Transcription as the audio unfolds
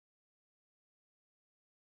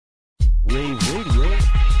Rave Radio.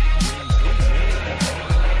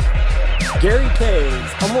 Gary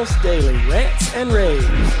K's Almost Daily Rants and Raves.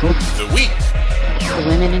 The Week. The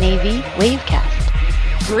Women in AV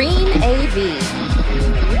Wavecast. Green AV.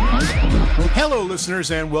 Hello,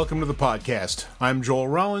 listeners, and welcome to the podcast. I'm Joel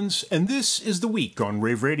Rollins, and this is The Week on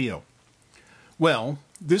Rave Radio. Well,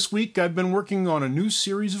 this week I've been working on a new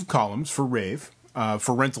series of columns for Rave,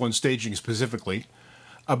 for rental and staging specifically,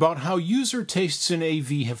 about how user tastes in AV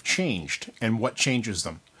have changed and what changes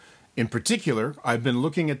them. In particular, I've been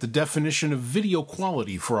looking at the definition of video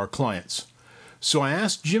quality for our clients. So I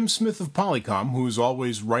asked Jim Smith of Polycom, who is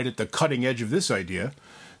always right at the cutting edge of this idea,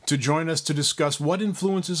 to join us to discuss what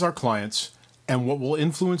influences our clients and what will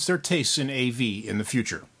influence their tastes in AV in the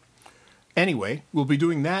future. Anyway, we'll be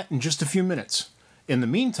doing that in just a few minutes. In the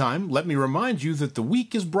meantime, let me remind you that the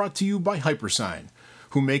week is brought to you by HyperSign,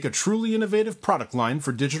 who make a truly innovative product line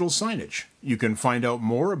for digital signage. You can find out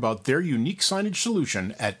more about their unique signage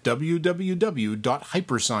solution at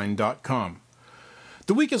www.hypersign.com.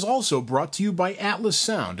 The week is also brought to you by Atlas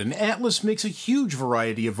Sound, and Atlas makes a huge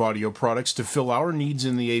variety of audio products to fill our needs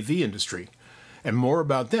in the AV industry. And more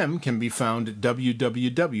about them can be found at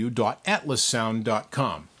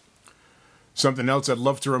www.atlassound.com. Something else I'd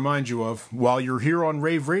love to remind you of, while you're here on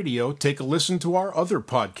Rave Radio, take a listen to our other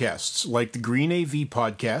podcasts, like the Green AV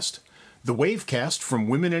Podcast, the Wavecast from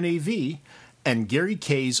Women in AV, and Gary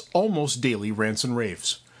K's Almost Daily Rants and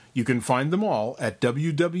Raves. You can find them all at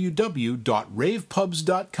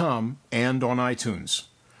www.ravepubs.com and on iTunes.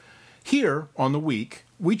 Here, on The Week,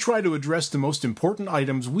 we try to address the most important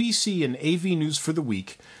items we see in AV news for the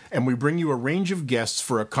week, and we bring you a range of guests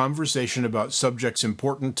for a conversation about subjects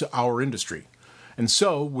important to our industry. And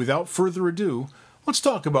so, without further ado, let's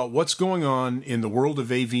talk about what's going on in the world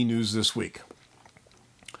of AV news this week.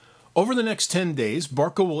 Over the next 10 days,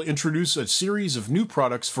 Barco will introduce a series of new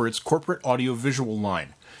products for its corporate audiovisual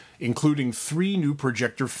line, including 3 new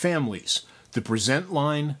projector families: the Present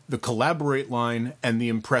line, the Collaborate line, and the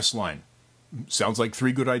Impress line. Sounds like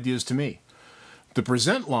 3 good ideas to me. The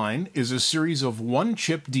Present line is a series of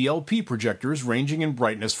one-chip DLP projectors ranging in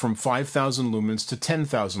brightness from 5,000 lumens to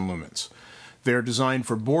 10,000 lumens. They are designed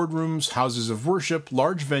for boardrooms, houses of worship,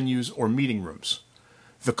 large venues, or meeting rooms.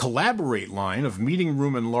 The Collaborate line of meeting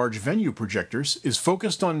room and large venue projectors is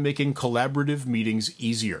focused on making collaborative meetings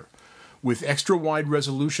easier. With extra wide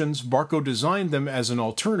resolutions, Barco designed them as an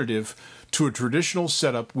alternative to a traditional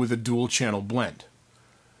setup with a dual-channel blend.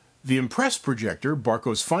 The Impress projector,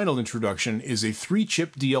 Barco's final introduction, is a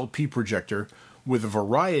 3-chip DLP projector with a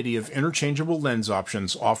variety of interchangeable lens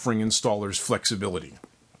options offering installers flexibility.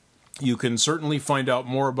 You can certainly find out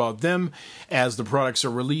more about them as the products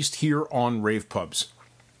are released here on Rave Pubs.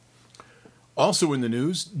 Also in the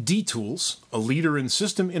news, D-Tools, a leader in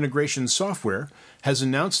system integration software, has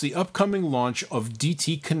announced the upcoming launch of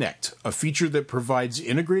DT Connect, a feature that provides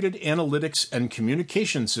integrated analytics and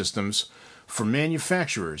communication systems for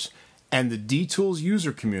manufacturers and the D-Tools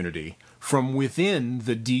user community from within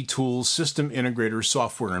the D-Tools system integrator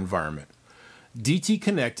software environment. DT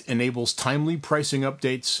Connect enables timely pricing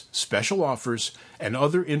updates, special offers, and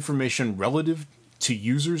other information relative to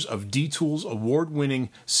users of D-Tools' award-winning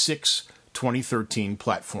 2013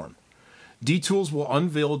 platform. D-Tools will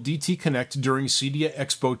unveil DT Connect during CEDIA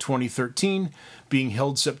Expo 2013, being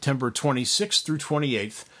held September 26th through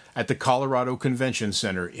 28th at the Colorado Convention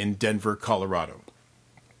Center in Denver, Colorado.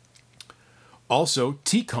 Also,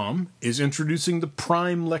 TCOM is introducing the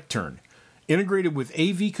Prime Lectern. Integrated with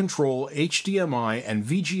AV control, HDMI, and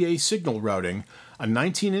VGA signal routing, a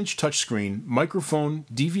 19-inch touchscreen, microphone,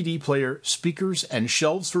 DVD player, speakers, and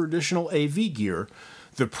shelves for additional AV gear,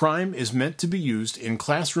 the Prime is meant to be used in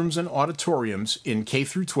classrooms and auditoriums in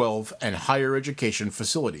K-12 and higher education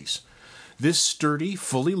facilities. This sturdy,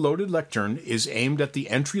 fully loaded lectern is aimed at the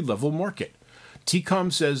entry-level market.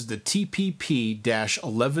 TCOM says the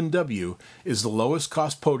TPP-11W is the lowest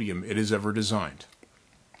cost podium it has ever designed.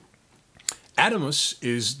 Adamus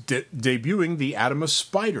is debuting the Adamus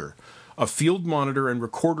Spider, a field monitor and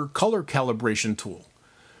recorder color calibration tool.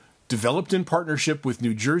 Developed in partnership with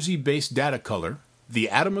New Jersey-based Datacolor, the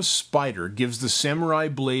Adamus Spider gives the Samurai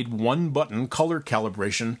Blade one-button color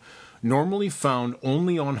calibration normally found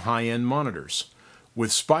only on high-end monitors.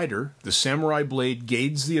 With Spider, the Samurai Blade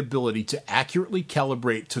gauges the ability to accurately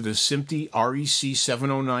calibrate to the SMPTE REC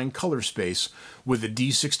 709 color space with a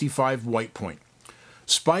D65 white point.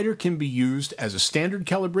 Spider can be used as a standard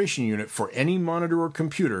calibration unit for any monitor or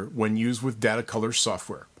computer when used with Datacolor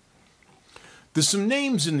software. There's some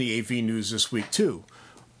names in the AV news this week, too.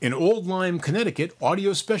 In Old Lyme, Connecticut,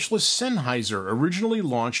 audio specialist Sennheiser originally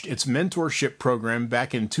launched its mentorship program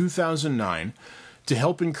back in 2009 to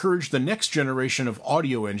help encourage the next generation of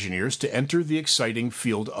audio engineers to enter the exciting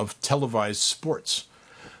field of televised sports.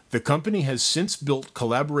 The company has since built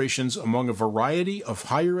collaborations among a variety of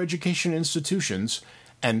higher education institutions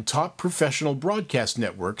and top professional broadcast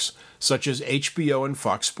networks such as HBO and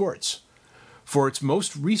Fox Sports. For its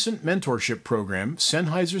most recent mentorship program,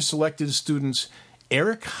 Sennheiser selected students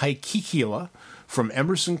Eric Haikikila from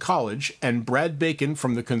Emerson College and Brad Bacon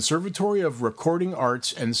from the Conservatory of Recording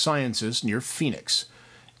Arts and Sciences near Phoenix.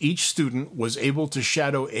 Each student was able to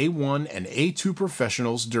shadow A1 and A2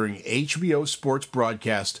 professionals during HBO Sports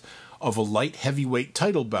broadcast of a light heavyweight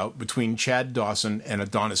title bout between Chad Dawson and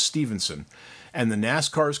Adonis Stevenson, and the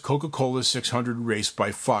NASCAR's Coca-Cola 600 race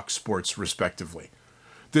by Fox Sports, respectively.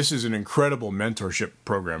 This is an incredible mentorship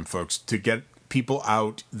program, folks. To get people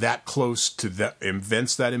out that close to the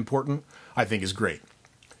events that important, I think is great.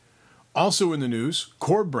 Also in the news,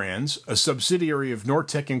 Core Brands, a subsidiary of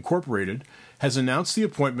Nortec Incorporated, has announced the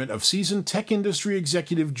appointment of seasoned tech industry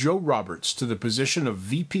executive Joe Roberts to the position of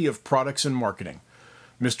VP of Products and Marketing.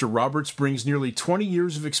 Mr. Roberts brings nearly 20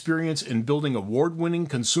 years of experience in building award-winning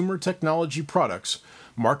consumer technology products,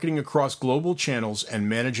 marketing across global channels, and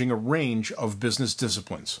managing a range of business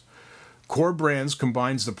disciplines. Core Brands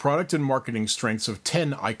combines the product and marketing strengths of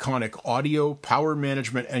 10 iconic audio, power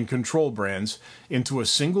management, and control brands into a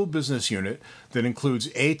single business unit that includes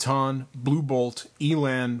Aton, Blue Bolt,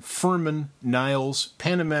 Elan, Furman, Niles,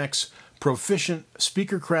 Panamax, Proficient,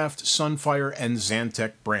 Speakercraft, Sunfire, and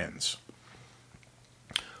Xantec brands.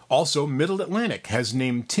 Also, Middle Atlantic has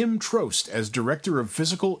named Tim Trost as Director of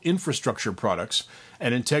Physical Infrastructure Products,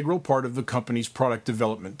 an integral part of the company's product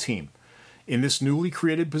development team. In this newly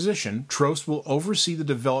created position, Trost will oversee the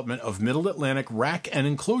development of Middle Atlantic rack and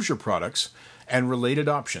enclosure products and related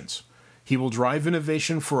options. He will drive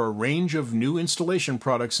innovation for a range of new installation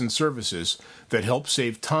products and services that help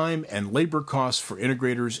save time and labor costs for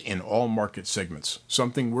integrators in all market segments,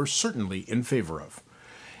 something we're certainly in favor of.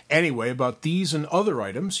 Anyway, about these and other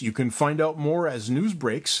items, you can find out more as news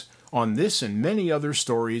breaks on this and many other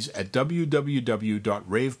stories at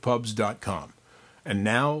www.ravepubs.com. And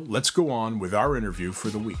now, let's go on with our interview for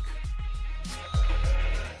the week.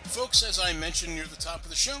 Folks, as I mentioned near the top of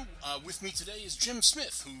the show, with me today is Jim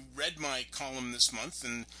Smith, who read my column this month,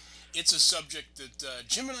 and it's a subject that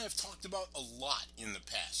Jim and I have talked about a lot in the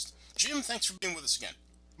past. Jim, thanks for being with us again.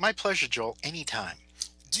 My pleasure, Joel. Anytime.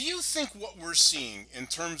 Do you think what we're seeing in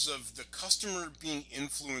terms of the customer being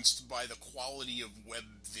influenced by the quality of web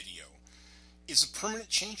video is a permanent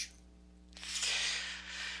change?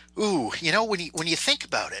 Ooh, when you think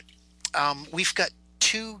about it, we've got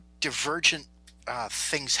two divergent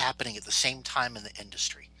things happening at the same time in the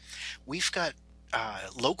industry. We've got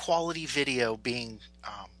low-quality video being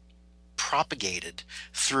propagated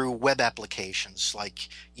through web applications like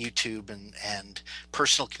YouTube and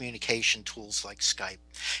personal communication tools like Skype.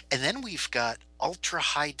 And then we've got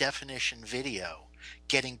ultra-high definition video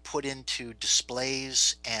getting put into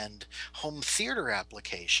displays and home theater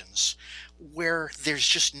applications where there's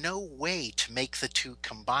just no way to make the two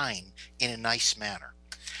combine in a nice manner.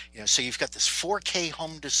 So you've got this 4K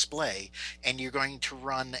home display and you're going to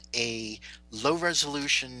run a low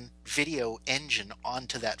resolution video engine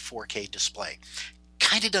onto that 4K display.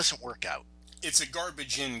 Kind of doesn't work out. It's a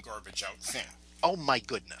garbage in, garbage out thing. Oh my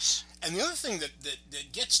goodness. And the other thing that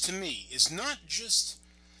gets to me is not just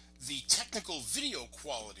the technical video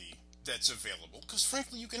quality that's available, because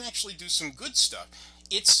frankly you can actually do some good stuff.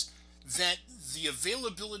 It's that the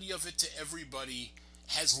availability of it to everybody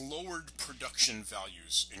has lowered production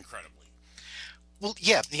values incredibly. Well,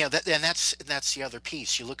 yeah, that's the other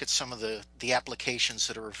piece. You look at some of the applications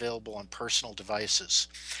that are available on personal devices,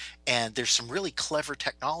 and there's some really clever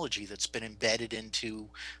technology that's been embedded into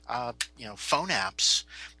phone apps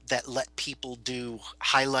that let people do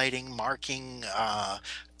highlighting, marking,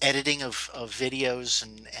 editing of videos,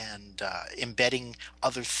 and embedding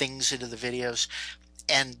other things into the videos,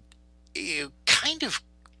 and kind of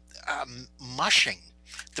mushing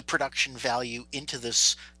the production value into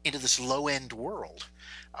this low end world,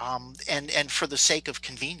 and for the sake of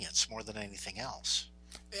convenience more than anything else.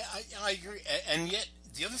 Yeah, I agree, and yet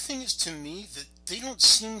the other thing is to me that they don't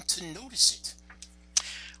seem to notice it.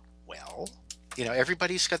 Well,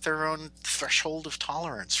 everybody's got their own threshold of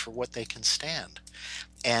tolerance for what they can stand,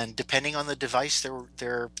 and depending on the device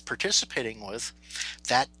they're participating with,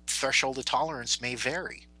 that threshold of tolerance may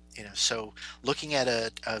vary. So looking at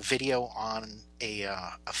a video on a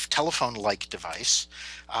telephone-like device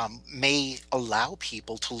may allow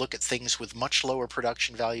people to look at things with much lower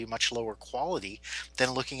production value, much lower quality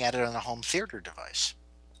than looking at it on a home theater device.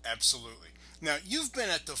 Absolutely. Now, you've been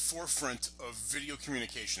at the forefront of video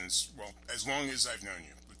communications, well, as long as I've known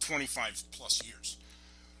you, 25 plus years.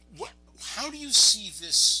 How do you see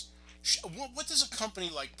this? What does a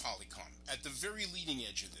company like Polycom, at the very leading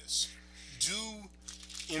edge of this, do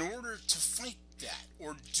in order to fight that,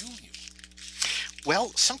 or do you?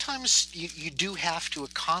 Well, sometimes you do have to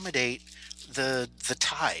accommodate the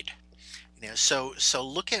tide. So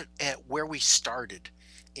look at where we started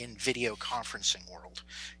in video conferencing world.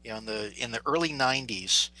 In the early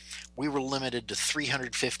 90s, we were limited to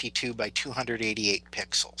 352 by 288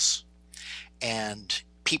 pixels. And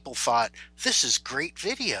people thought, this is great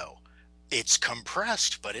video. It's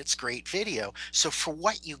compressed, but it's great video. So for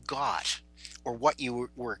what you got, or what you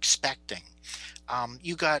were expecting,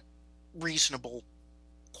 you got reasonable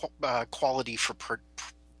quality for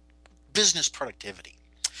business productivity.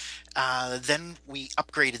 Then we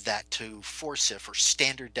upgraded that to 4SIF, or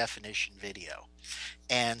standard definition video.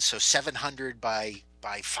 And so 700 by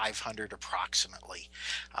 500 approximately.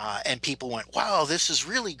 And people went, wow, this is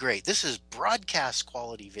really great. This is broadcast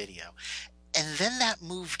quality video. And then that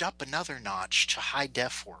moved up another notch to high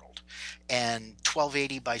def world, and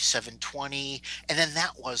 1280 by 720, and then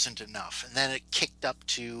that wasn't enough. And then it kicked up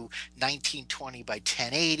to 1920 by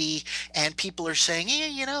 1080, and people are saying,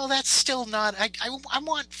 that's still not, I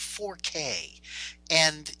want 4K.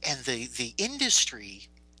 And the industry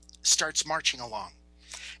starts marching along.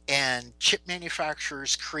 And chip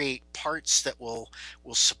manufacturers create parts that will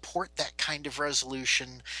support that kind of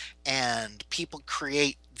resolution, and people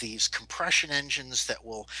create these compression engines that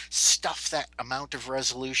will stuff that amount of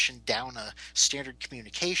resolution down a standard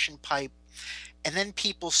communication pipe. And then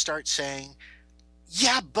people start saying,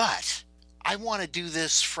 yeah, but I want to do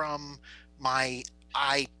this from my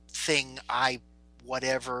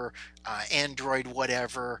whatever, Android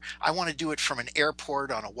whatever. I want to do it from an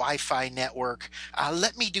airport on a Wi-Fi network.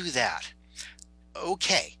 Let me do that.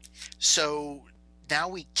 Okay, so now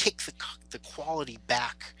we kick the quality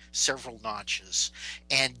back several notches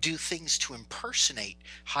and do things to impersonate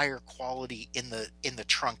higher quality in the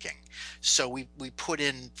trunking. So we put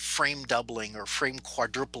in frame doubling or frame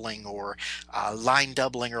quadrupling, or line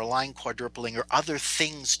doubling or line quadrupling, or other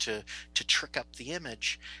things to trick up the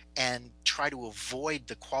image and try to avoid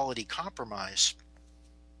the quality compromise.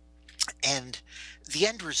 And the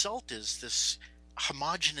end result is this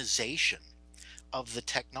homogenization of the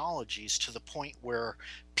technologies to the point where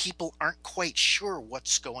people aren't quite sure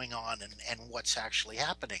what's going on and what's actually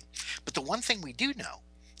happening. But the one thing we do know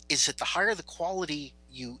is that the higher the quality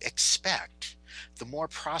you expect, the more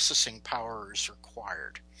processing power is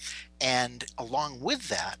required. And along with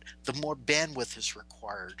that, the more bandwidth is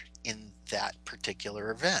required in that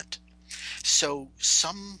particular event. So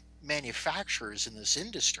some manufacturers in this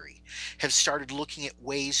industry have started looking at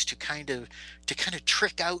ways to kind of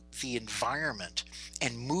trick out the environment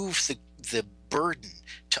and move the burden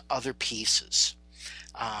to other pieces.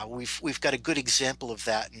 We've got a good example of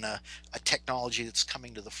that in a technology that's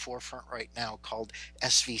coming to the forefront right now called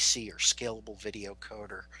SVC, or Scalable Video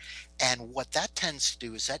Coder. And what that tends to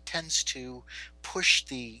do is that tends to push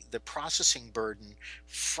the processing burden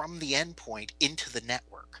from the endpoint into the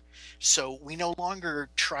network. So we no longer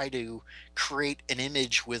try to create an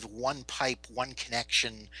image with one pipe, one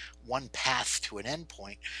connection, one path to an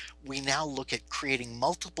endpoint. We now look at creating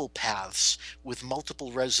multiple paths with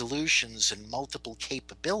multiple resolutions and multiple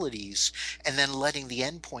capabilities, and then letting the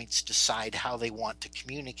endpoints decide how they want to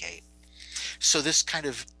communicate. So this kind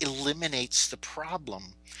of eliminates the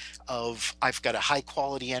problem of, I've got a high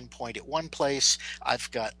quality endpoint at one place, I've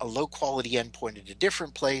got a low quality endpoint at a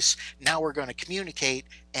different place. Now we're going to communicate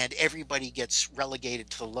and everybody gets relegated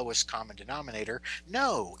to the lowest common denominator.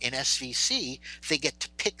 No, in SVC, they get to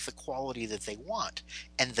pick the quality that they want,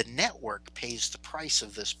 and the network pays the price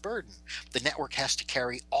of this burden. The network has to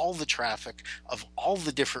carry all the traffic of all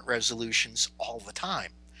the different resolutions all the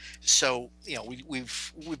time. So,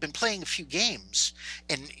 we've been playing a few games,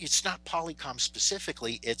 and it's not Polycom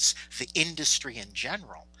specifically, it's the industry in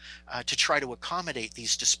general, to try to accommodate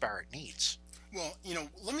these disparate needs. Well,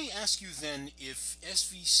 let me ask you then if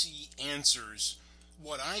SVC answers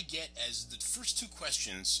what I get as the first two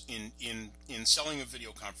questions in selling a video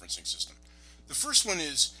conferencing system. The first one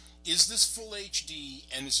is this full HD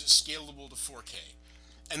and is it scalable to 4K?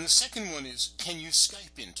 And the second one is, can you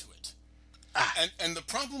Skype into it? And the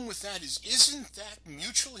problem with that is, isn't that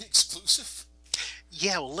mutually exclusive?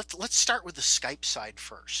 Yeah, well, let's start with the Skype side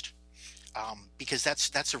first, because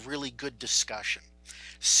that's a really good discussion.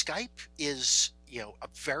 Skype is a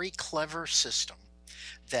very clever system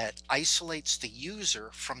that isolates the user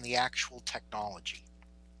from the actual technology.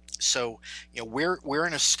 So we're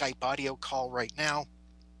in a Skype audio call right now,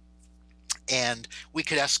 And we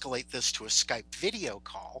could escalate this to a Skype video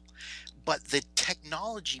call, but the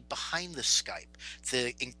technology behind the Skype,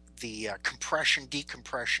 the compression,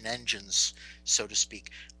 decompression engines, so to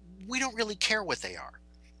speak, we don't really care what they are.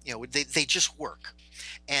 They just work.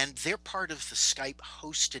 And they're part of the Skype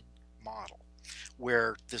hosted model,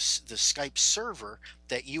 where the Skype server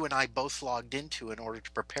that you and I both logged into in order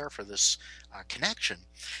to prepare for this connection,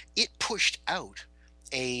 it pushed out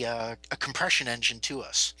a compression engine to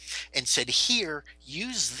us and said, here,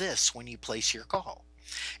 use this when you place your call.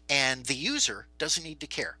 And the user doesn't need to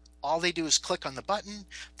care. All they do is click on the button,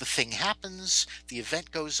 the thing happens, the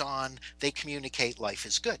event goes on, they communicate, life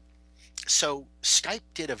is good. So Skype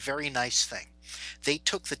did a very nice thing. They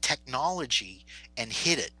took the technology and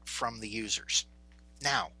hid it from the users.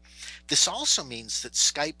 Now, this also means that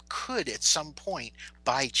Skype could at some point,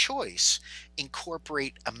 by choice,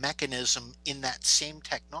 incorporate a mechanism in that same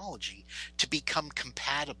technology to become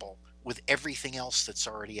compatible with everything else that's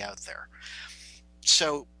already out there.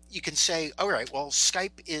 So you can say, all right, well,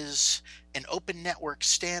 Skype is an open network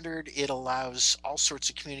standard. It allows all sorts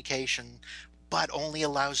of communication, but only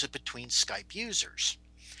allows it between Skype users.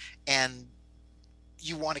 And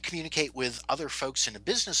you want to communicate with other folks in a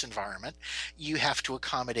business environment, you have to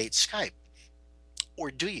accommodate Skype. Or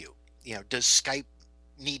do you? Does Skype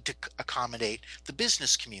need to accommodate the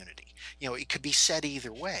business community? It could be said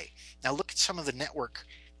either way. Now look at some of the network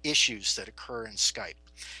issues that occur in Skype.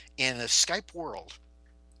 In a Skype world,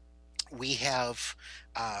 we have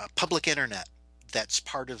public internet that's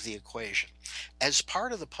part of the equation. As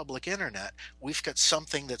part of the public internet, we've got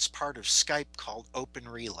something that's part of Skype called Open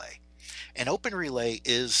Relay. And Open Relay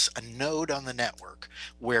is a node on the network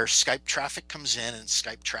where Skype traffic comes in and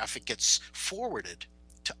Skype traffic gets forwarded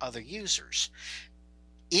to other users.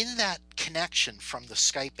 In that connection from the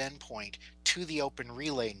Skype endpoint to the Open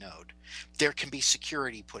Relay node, there can be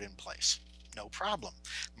security put in place. No problem.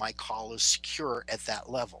 My call is secure at that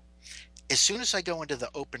level. As soon as I go into the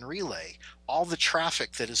Open Relay, all the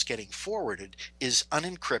traffic that is getting forwarded is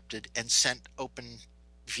unencrypted and sent open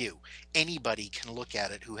view. Anybody can look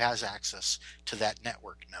at it who has access to that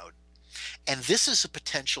network node. And this is a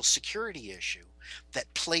potential security issue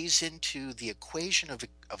that plays into the equation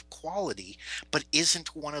of quality, but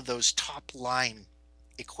isn't one of those top line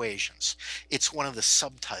equations. It's one of the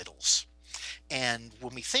subtitles. And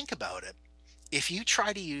when we think about it, if you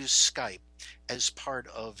try to use Skype as part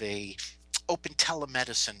of a open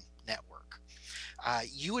telemedicine network,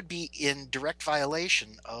 you would be in direct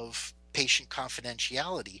violation of patient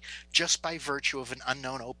confidentiality just by virtue of an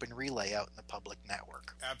unknown Open Relay out in the public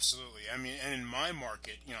network. Absolutely. I mean, and in my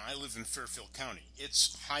market, I live in Fairfield County.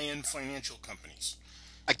 It's high-end financial companies.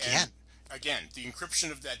 Again, the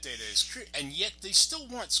encryption of that data is clear, and yet they still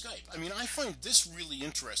want Skype. I mean, I find this really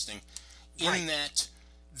interesting in that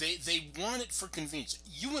they want it for convenience.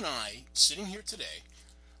 You and I, sitting here today,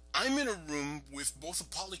 I'm in a room with both a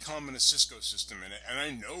Polycom and a Cisco system in it, and I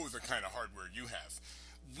know the kind of hardware you have.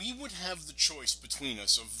 We would have the choice between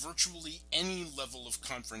us of virtually any level of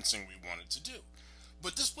conferencing we wanted to do.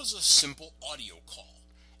 But this was a simple audio call,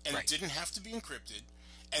 and it didn't have to be encrypted,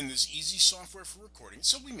 and there's easy software for recording,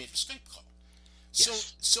 so we made a Skype call.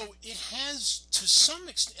 Yes. So it has, to some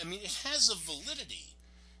extent, I mean, it has a validity,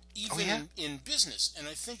 even in business, and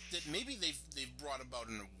I think that maybe they've brought about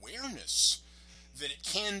an awareness that it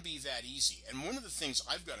can be that easy. And one of the things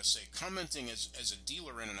I've got to say, commenting as a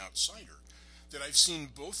dealer and an outsider, that I've seen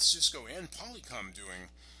both Cisco and Polycom doing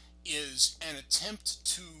is an attempt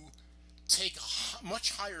to take a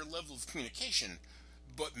much higher level of communication,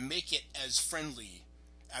 but make it as friendly.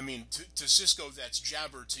 I mean, to Cisco, that's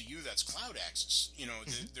Jabber. To you, that's Cloud Access.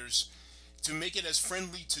 There's to make it as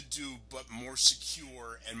friendly to do, but more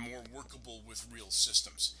secure and more workable with real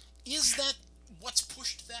systems. Is that what's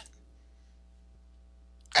pushed that?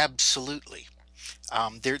 Absolutely.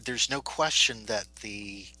 There's no question that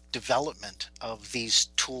the development of these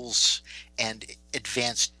tools and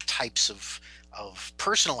advanced types of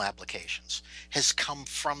personal applications has come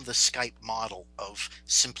from the Skype model of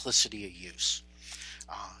simplicity of use.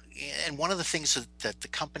 And one of the things that the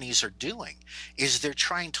companies are doing is they're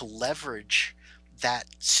trying to leverage that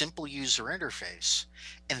simple user interface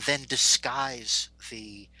and then disguise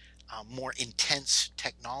the more intense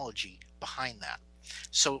technology behind that.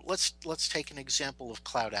 So let's take an example of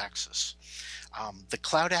Cloud Access. The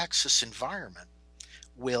Cloud Access environment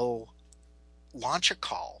will launch a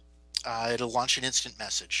call. It'll launch an instant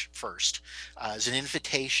message first as an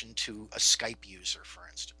invitation to a Skype user, for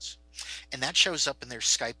instance. And that shows up in their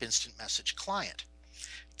Skype instant message client.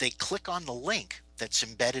 They click on the link that's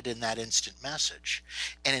embedded in that instant message.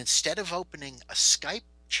 And instead of opening a Skype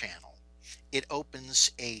channel, it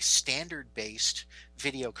opens a standard-based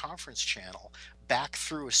video conference channel back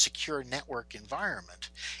through a secure network environment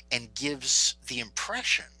and gives the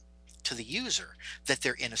impression to the user that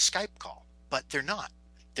they're in a Skype call, but they're not.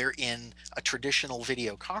 They're in a traditional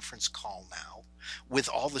video conference call now with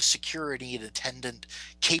all the security and attendant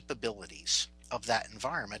capabilities of that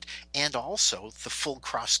environment, and also the full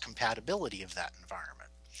cross compatibility of that environment.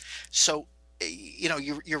 So,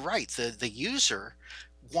 you're right. The user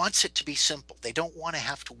wants it to be simple. They don't want to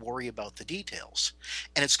have to worry about the details.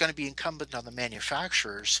 And it's going to be incumbent on the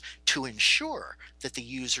manufacturers to ensure that the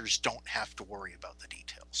users don't have to worry about the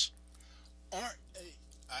details.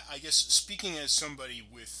 I guess speaking as somebody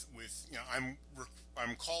with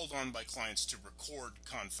I'm called on by clients to record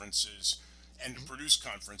conferences and to produce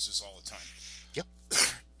conferences all the time. Yep.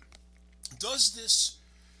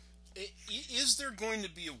 Is there going to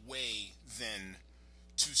be a way then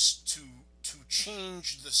to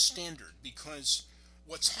change the standard? Because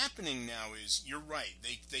what's happening now is, you're right,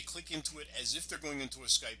 they click into it as if they're going into a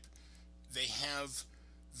Skype. They have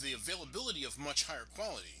the availability of much higher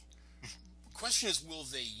quality. The question is, will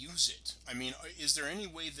they use it? I mean, is there any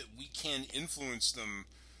way that we can influence them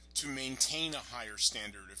to maintain a higher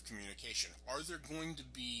standard of communication? Are there going to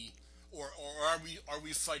be, or are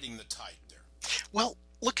we fighting the tide there? Well,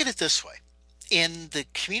 look at it this way. In the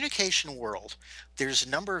communication world, there's a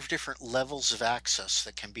number of different levels of access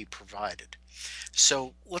that can be provided.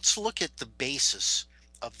 So let's look at the basis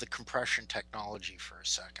of the compression technology for a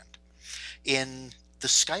second. In the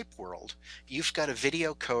Skype world, you've got a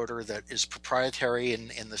video coder that is proprietary in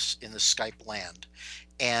the Skype land,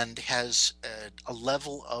 and has a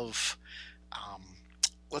level of,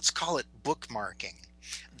 let's call it bookmarking,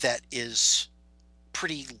 that is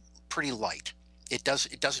pretty light. It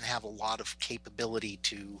doesn't have a lot of capability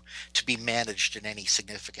to be managed in any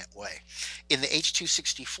significant way. In the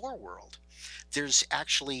H.264 world, there's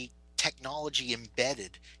actually technology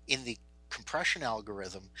embedded in the compression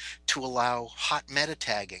algorithm to allow hot meta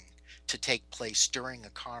tagging to take place during a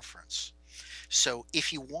conference. So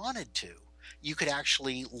if you wanted to, you could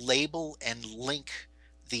actually label and link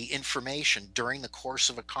the information during the course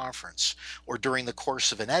of a conference or during the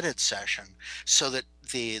course of an edit session, so that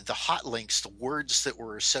the hot links, the words that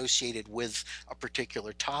were associated with a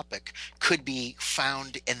particular topic, could be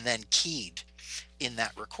found and then keyed in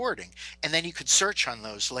that recording, and then you could search on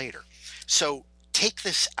those later. So take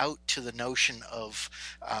this out to the notion of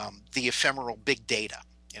the ephemeral big data.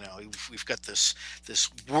 We've got this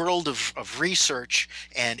world of research,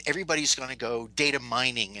 and everybody's going to go data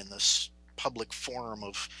mining in this public forum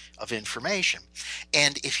of information.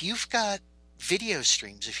 And if you've got video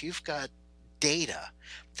streams, if you've got data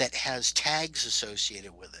that has tags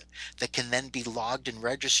associated with it that can then be logged and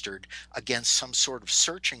registered against some sort of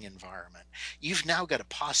searching environment, you've now got a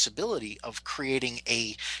possibility of creating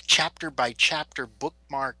a chapter by chapter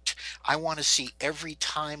bookmarked. I want to see every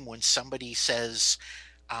time when somebody says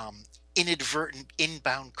inadvertent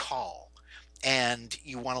inbound call, and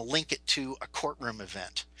you want to link it to a courtroom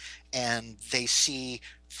event, and they see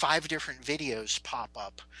 5 different videos pop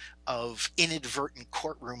up of inadvertent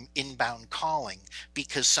courtroom inbound calling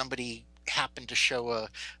because somebody happened to show a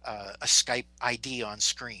Skype ID on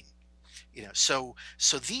screen. So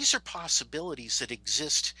these are possibilities that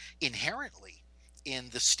exist inherently in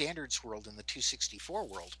the standards world, in the 264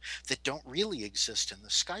 world, that don't really exist in the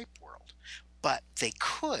Skype world, but they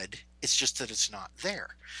could. It's just that it's not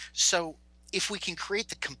there. So if we can create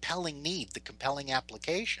the compelling need, the compelling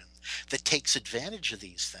application that takes advantage of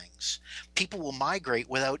these things, people will migrate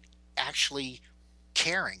without actually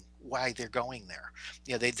caring why they're going there.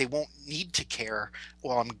 They won't need to care,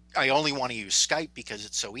 well, I only want to use Skype because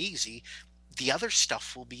it's so easy. The other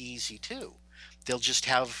stuff will be easy too. They'll just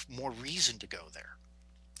have more reason to go there.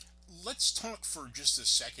 Let's talk for just a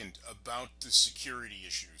second about the security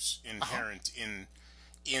issues inherent in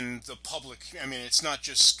the public. I mean, it's not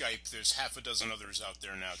just Skype. There's half a dozen others out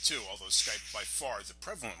there now too, although Skype by far the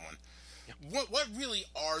prevalent one. Yep. What really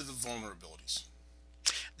are the vulnerabilities?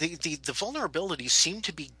 The vulnerabilities seem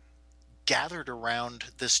to be gathered around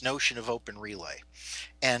this notion of open relay,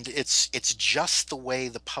 and it's just the way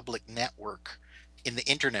the public network in the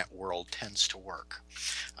internet world tends to work.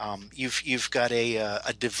 You've got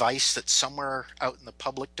a device that's somewhere out in the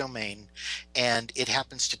public domain, and it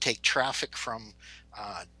happens to take traffic from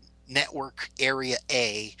network area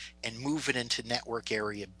A and move it into network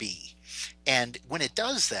area B. And when it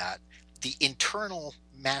does that, the internal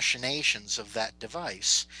machinations of that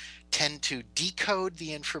device tend to decode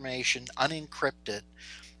the information, unencrypt it,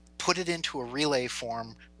 put it into a relay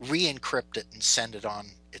form, re-encrypt it, and send it on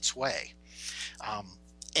its way.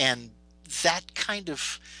 And that kind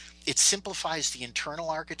of It simplifies the internal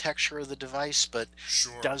architecture of the device, but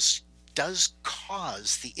Sure. does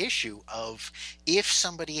cause the issue of, if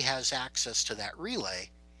somebody has access to that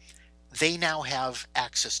relay, they now have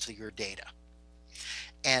access to your data.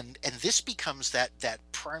 And this becomes that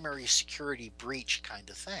primary security breach kind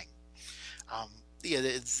of thing.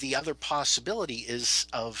 The other possibility is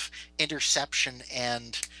of interception,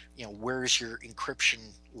 and where's your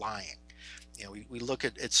encryption lying? We look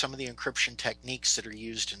at some of the encryption techniques that are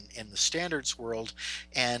used in the standards world,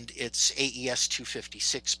 and it's AES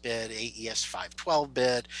 256-bit, AES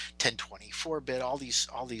 512-bit, 1024-bit, all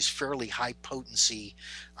these fairly high potency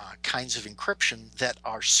kinds of encryption that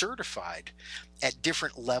are certified at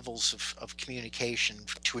different levels of communication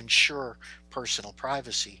to ensure personal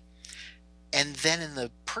privacy. And then in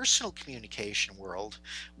the personal communication world,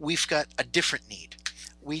 we've got a different need.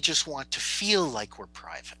 We just want to feel like we're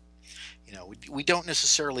private. We don't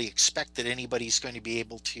necessarily expect that anybody's going to be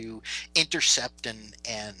able to intercept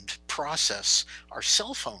and process our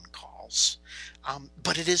cell phone calls,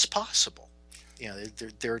 but it is possible.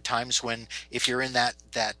 There are times when, if you're in that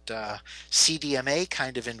CDMA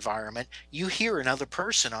kind of environment, you hear another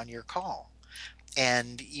person on your call,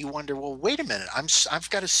 and you wonder, well, wait a minute, I've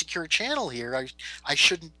got a secure channel here. I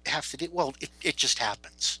shouldn't have to do. Well, it just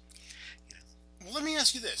happens. Well, let me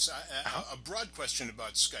ask you this, a broad question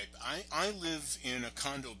about Skype. I live in a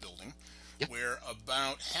condo building where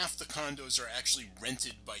about half the condos are actually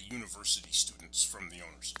rented by university students from the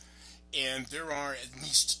owners. And there are at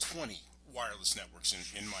least 20 wireless networks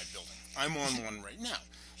in my building. I'm on one right now.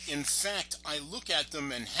 In fact, I look at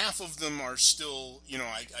them, and half of them are still,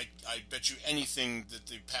 I bet you anything that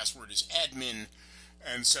the password is admin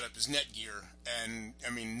and set up as Netgear. And, I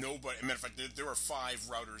mean, nobody, as a matter of fact, there are 5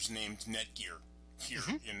 routers named Netgear here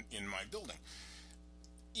in my building.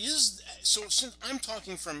 So since I'm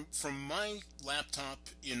talking from my laptop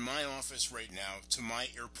in my office right now to my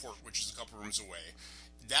airport, which is a couple rooms away,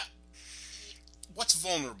 what's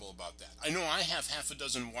vulnerable about that? I know I have half a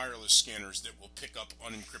dozen wireless scanners that will pick up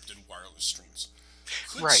unencrypted wireless streams.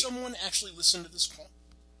 Could someone actually listen to this call?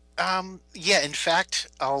 Yeah, in fact,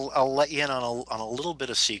 I'll let you in on a little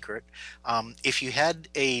bit of secret. If you had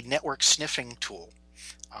a network sniffing tool,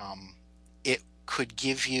 it could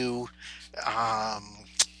give you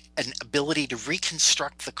an ability to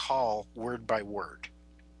reconstruct the call word by word.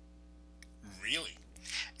 Really?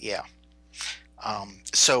 Yeah.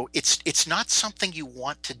 So it's not something you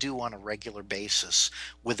want to do on a regular basis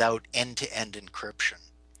without end-to-end encryption.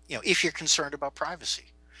 If you're concerned about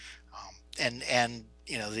privacy, and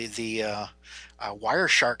the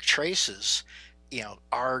Wireshark traces,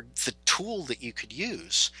 are the tool that you could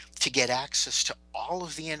use to get access to all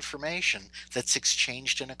of the information that's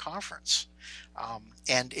exchanged in a conference.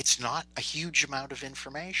 And it's not a huge amount of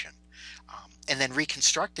information. And then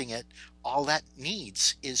reconstructing it, all that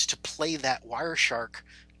needs is to play that Wireshark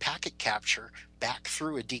packet capture back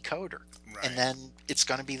through a decoder, and then it's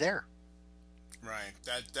going to be there. Right.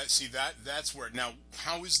 That's where. Now,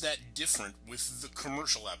 how is that different with the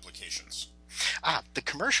commercial applications? The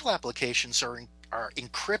commercial applications are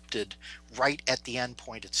encrypted right at the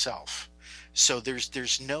endpoint itself. So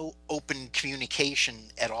there's no open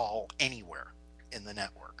communication at all anywhere in the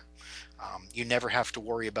network. You never have to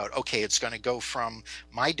worry about, okay, it's going to go from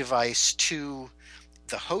my device to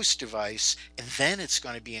the host device, and then it's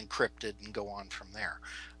going to be encrypted and go on from there.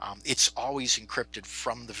 It's always encrypted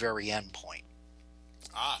from the very endpoint.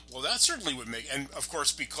 Well, that certainly would make, and of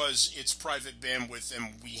course, because it's private bandwidth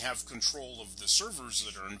and we have control of the servers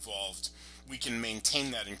that are involved, we can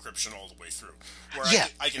maintain that encryption all the way through.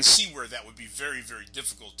 I can see where that would be very, very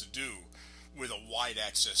difficult to do with a wide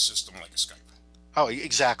access system like a Skype. Oh,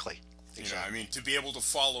 exactly. To be able to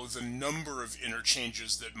follow the number of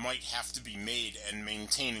interchanges that might have to be made and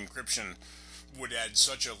maintain encryption would add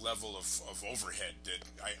such a level of overhead that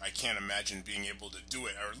I can't imagine being able to do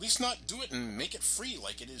it, or at least not do it and make it free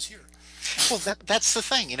like it is here. Well, that's the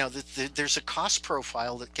thing. There's a cost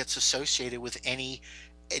profile that gets associated with any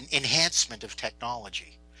enhancement of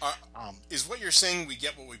technology. Is what you're saying we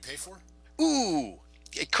get what we pay for? Ooh,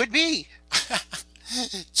 it could be.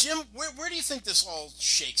 Jim, where do you think this all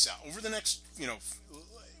shakes out over the next,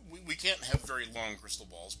 we can't have very long crystal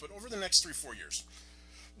balls, but over the next 3-4 years,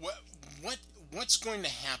 what's going to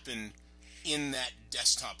happen in that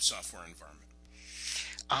desktop software environment?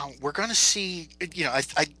 We're going to see,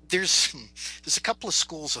 there's a couple of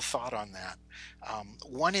schools of thought on that.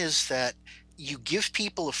 One is that you give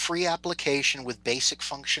people a free application with basic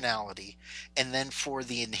functionality, and then for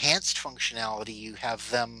the enhanced functionality, you have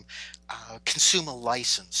them consume a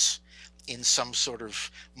license in some sort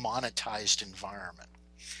of monetized environment.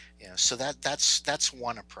 Yeah, so that's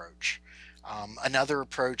one approach. Another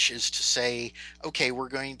approach is to say, okay, we're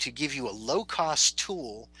going to give you a low-cost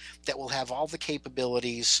tool that will have all the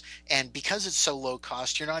capabilities, and because it's so low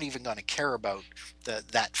cost, you're not even going to care about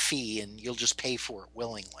that fee, and you'll just pay for it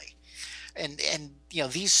willingly. And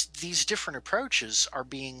these different approaches are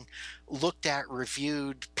being looked at,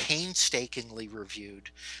 reviewed, painstakingly reviewed,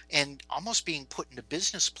 and almost being put into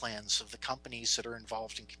business plans of the companies that are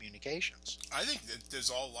involved in communications. I think that there's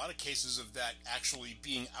a lot of cases of that actually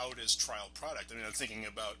being out as trial product. I mean, I'm thinking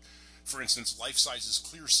about, for instance, Life Size's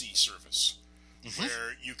ClearSea service,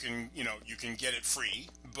 where you can get it free,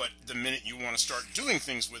 but the minute you want to start doing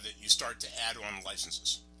things with it, you start to add on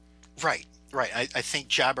licenses. Right. I think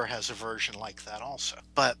Jabber has a version like that also.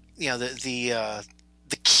 But the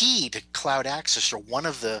key to cloud access, or one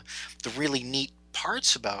of the really neat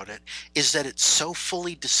parts about it, is that it so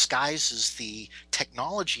fully disguises the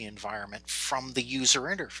technology environment from the user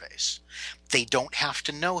interface. They don't have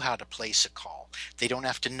to know how to place a call. They don't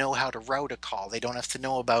have to know how to route a call. They don't have to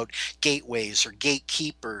know about gateways or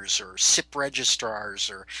gatekeepers or SIP registrars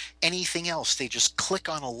or anything else. They just click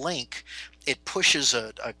on a link. It pushes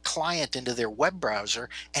a client into their web browser,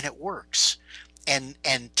 and it works. And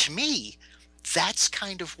to me, that's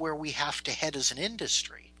kind of where we have to head as an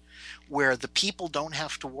industry, where the people don't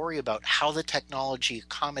have to worry about how the technology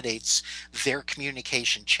accommodates their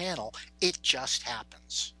communication channel. It just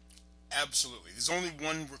happens. Absolutely. There's only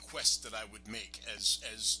one request that I would make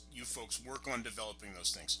as you folks work on developing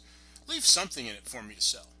those things. Leave something in it for me to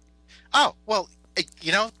sell. Oh, well,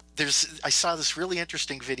 I saw this really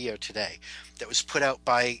interesting video today that was put out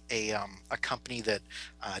by a company that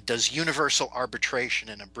does universal arbitration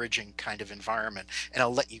in a bridging kind of environment, and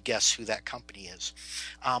I'll let you guess who that company is.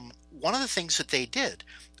 One of the things that they did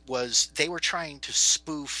was they were trying to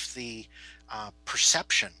spoof the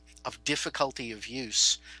perception of difficulty of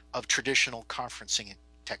use of traditional conferencing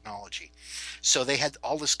technology. So they had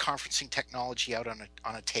all this conferencing technology out on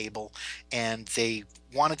a table, and they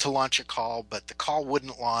wanted to launch a call, but the call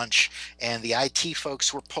wouldn't launch, and the IT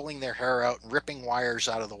folks were pulling their hair out and ripping wires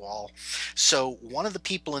out of the wall. So one of the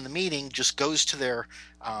people in the meeting just goes to their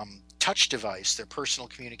touch device, their personal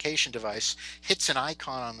communication device, hits an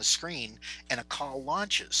icon on the screen, and a call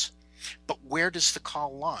launches. But where does the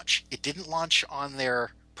call launch? It didn't launch on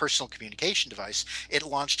their personal communication device. It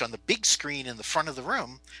launched on the big screen in the front of the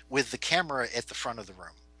room with the camera at the front of the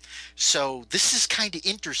room. So this is kind of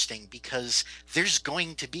interesting, because there's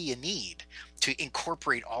going to be a need to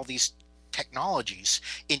incorporate all these technologies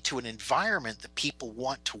into an environment that people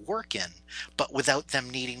want to work in, but without them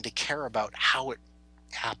needing to care about how it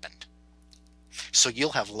happened. So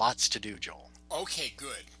you'll have lots to do, Joel. Okay,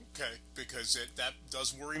 good. Okay, because that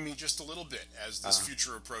does worry me just a little bit as this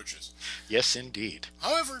future approaches. Yes, indeed.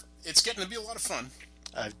 However, it's getting to be a lot of fun.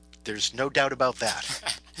 There's no doubt about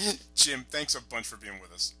that. Jim, thanks a bunch for being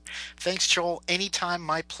with us. Thanks, Joel. Anytime,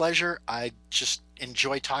 my pleasure. I just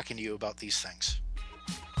enjoy talking to you about these things.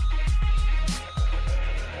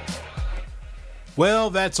 Well,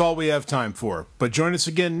 that's all we have time for, but join us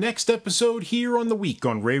again next episode here on The Week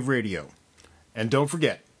on Rave Radio. And don't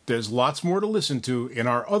forget, there's lots more to listen to in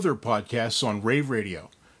our other podcasts on Rave Radio.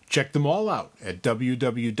 Check them all out at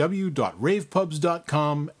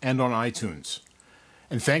www.ravepubs.com and on iTunes.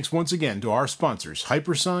 And thanks once again to our sponsors,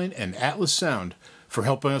 Hypersign and Atlas Sound, for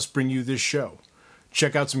helping us bring you this show.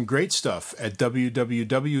 Check out some great stuff at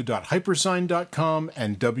www.hypersign.com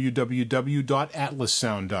and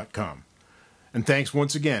www.atlassound.com. And thanks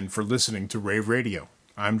once again for listening to Rave Radio.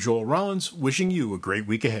 I'm Joel Rollins, wishing you a great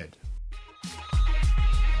week ahead.